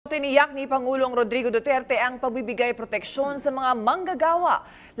Tiniyak ni Pangulong Rodrigo Duterte ang pagbibigay proteksyon sa mga manggagawa,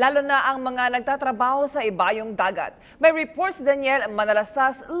 lalo na ang mga nagtatrabaho sa ibayong dagat. May report si Daniel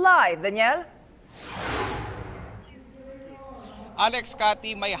Manalastas live. Daniel? Alex,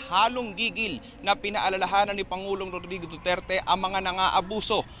 Cathy, may halong gigil na pinaalalahanan ni Pangulong Rodrigo Duterte ang mga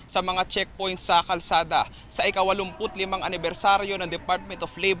nang-aabuso sa mga checkpoints sa kalsada. Sa ika-85 anibersaryo ng Department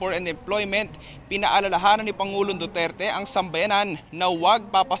of Labor and Employment, pinaalalahanan ni Pangulong Duterte ang sambayanan na huwag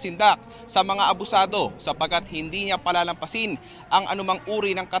papasindak sa mga abusado sapagkat hindi niya palalampasin ang anumang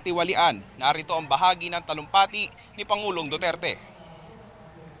uri ng katiwalian. Narito ang bahagi ng talumpati ni Pangulong Duterte.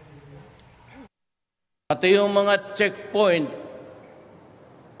 Pati yung mga checkpoint,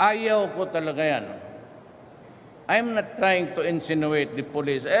 ayaw ko talaga yan. I'm not trying to insinuate the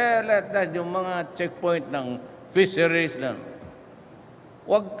police. Let that yung mga checkpoint ng fisheries lang.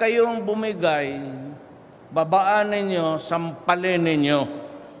 Huwag kayong bumigay, babaan ninyo, sampalin ninyo.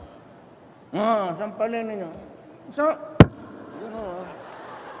 Sampalin ninyo. So,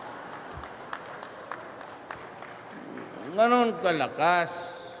 ganon kalakas.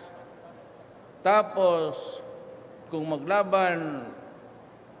 Tapos, kung maglaban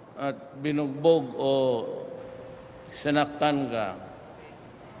at binugbog o sinaktan ka,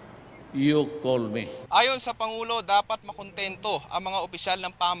 you call me. Ayon sa Pangulo, dapat makontento ang mga opisyal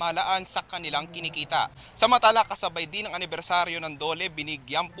ng pamahalaan sa kanilang kinikita. Samantala, kasabay din ang anibersaryo ng DOLE,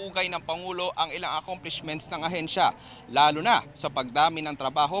 binigyang pugay ng Pangulo ang ilang accomplishments ng ahensya, lalo na sa pagdami ng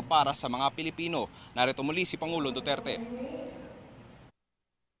trabaho para sa mga Pilipino. Narito muli si Pangulong Duterte.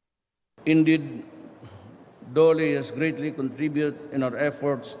 Indeed, DOLE has greatly contributed in our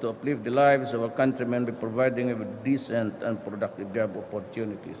efforts to uplift the lives of our countrymen by providing them with decent and productive job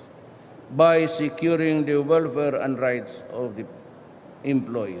opportunities by securing the welfare and rights of the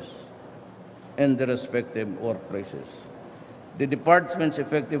employees in their respective workplaces. The department's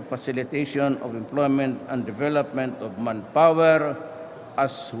effective facilitation of employment and development of manpower,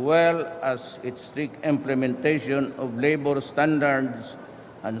 as well as its strict implementation of labor standards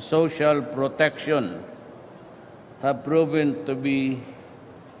and social protection, have proven to be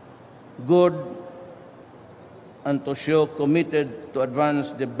good and to show committed to advance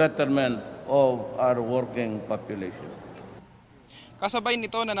the betterment of our working population. Kasabay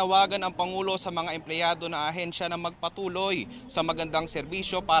nito, nanawagan ang Pangulo sa mga empleyado ng ahensya na magpatuloy sa magandang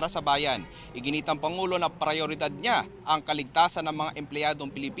serbisyo para sa bayan. Iginit ang Pangulo na prioridad niya ang kaligtasan ng mga empleyadong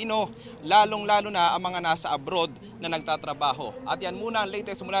Pilipino, lalong-lalo na ang mga nasa abroad na nagtatrabaho. At yan muna ang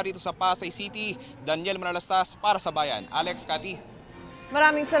latest mula rito sa Pasay City. Daniel Manalastas para sa Bayan. Alex, Cathy.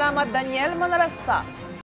 Maraming salamat, Daniel Manalastas.